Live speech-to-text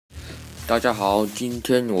大家好，今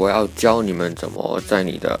天我要教你们怎么在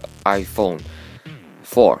你的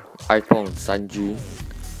iPhone4、iPhone 3G，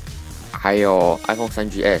 还有 iPhone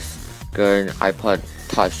 3GS 跟 iPod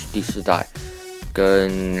Touch 第4代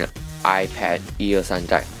跟 iPad 1、2、3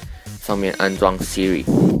代上面安装 Siri。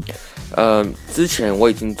之前我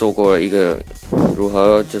已经做过了一个如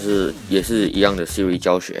何也是一样的 Siri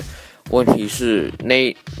教学。问题是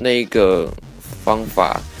那个方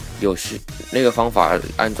法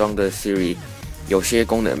安装的 Siri 有些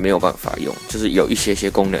功能没有办法用，就是有一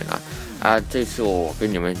些功能这次我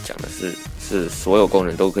跟你们讲的是所有功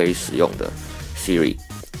能都可以使用的 Siri。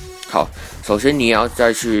好，首先你要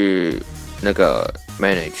再去那个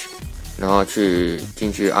Manage， 然后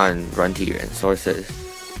进去按软体源 Sources，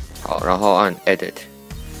 好，然后按 Add，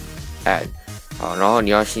 好，然后你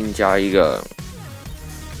要新加一个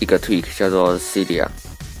tweak 叫做 Siri，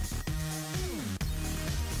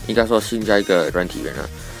 应该说新加一个软体源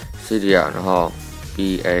Siri， 然后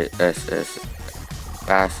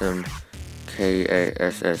bassem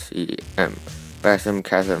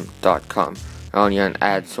bassem.com， 然后你按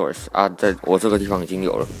Add Source 在我这个地方已经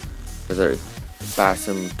有了，在这里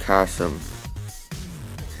bassem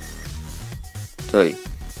这里，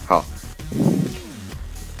好，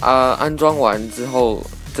安装完之后，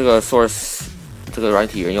这个 Source 这个软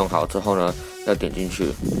体源用好之后呢，要点进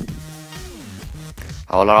去，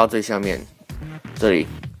好，拉到最下面，这里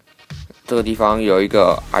这个地方有一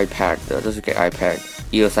个 iPad 的，这是给 iPad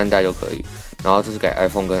 1、2、3代都可以，然后这是给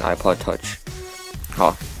iPhone 跟 iPod Touch。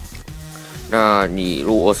好，那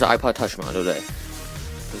如果我是 iPod Touch 嘛，对不对？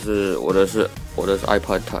就是我的是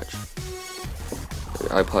iPod Touch，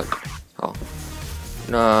 iPod。好，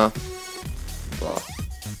那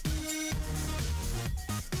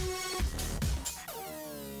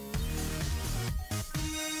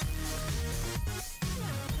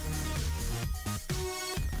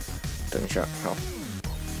等一下，好，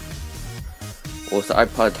我是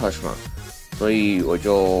iPod Touch 嘛，所以我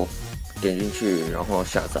就点进去，然后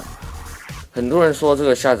下载。很多人说这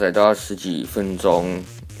个下载都要10几分钟，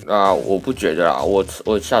那我不觉得啦，我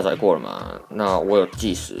下载过了嘛，那我有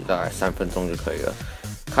计时，大概3分钟就可以了。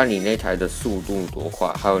看你那台的速度多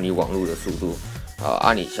快，还有你网络的速度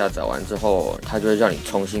你下载完之后，它就会让你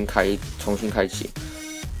重新开启，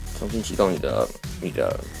重新启动你的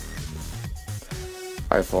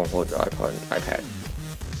iPhone 或者 iPad，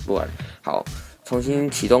 不管好，重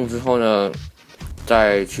新启动之后呢，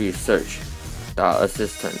再去 search 打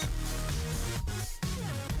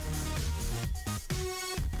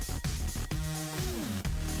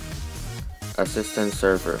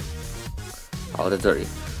assistantserver， 好，在这里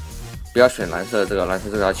不要选蓝色这个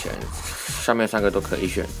要钱，下面3个都可以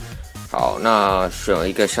选。好，那选了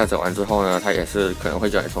一个下载完之后呢，它也是可能会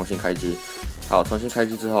叫你重新开机。好，重新开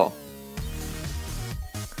机之后，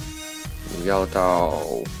你要到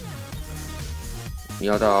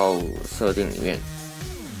设定里面，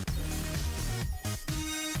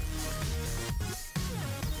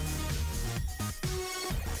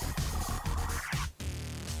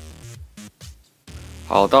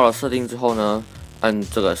好，到了设定之后呢，按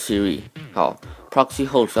这个 Siri， 好 ，proxy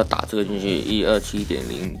host 要打这个进去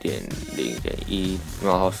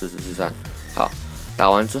127.0.0.1:4443，好，打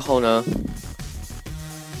完之后呢，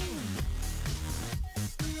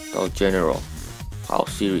到 General， 好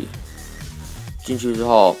Siri， 进去之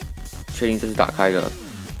后确定这是打开的，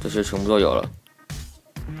这些全部都有了，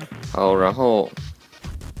好，然后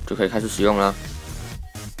就可以开始使用啦。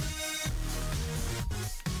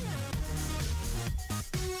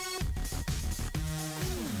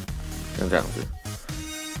像这样子，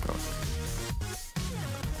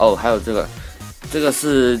还有这个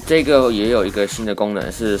也有一个新的功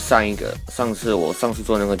能，是上次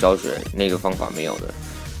做那个教学那个方法没有的，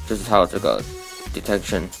就是它有这个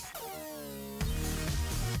detection，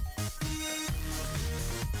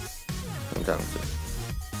 像这样子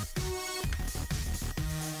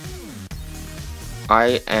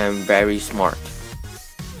 ，I am very smart。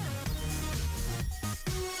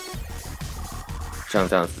像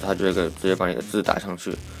这样子，它就会直接把你的字打上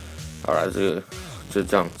去。好了，就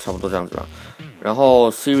这样，差不多这样子吧。然后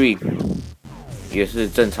Siri 也是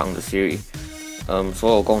正常的 Siri，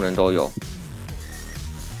 所有功能都有。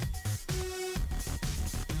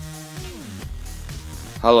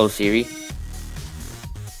Hello Siri，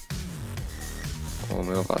 我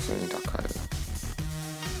没有把声音打开了。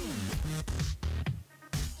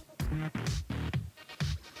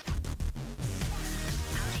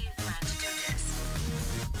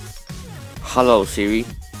Hello Siri，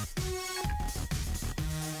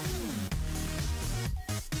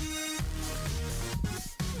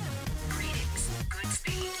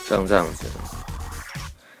 像这样子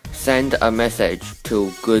Send a message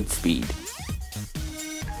to good speed.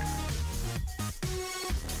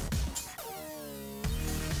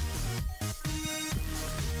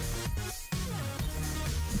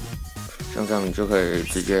 像这样你就可以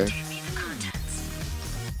直接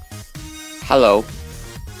Hello，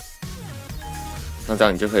 像这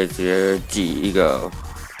样你就可以直接寄一个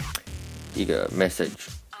message。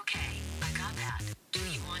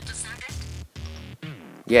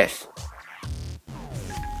Yes。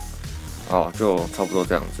就差不多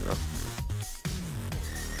这样子了。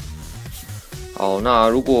好，那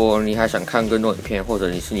如果你还想看更多影片，或者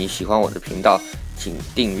你喜欢我的频道，请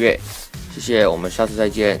订阅。谢谢，我们下次再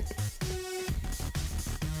见。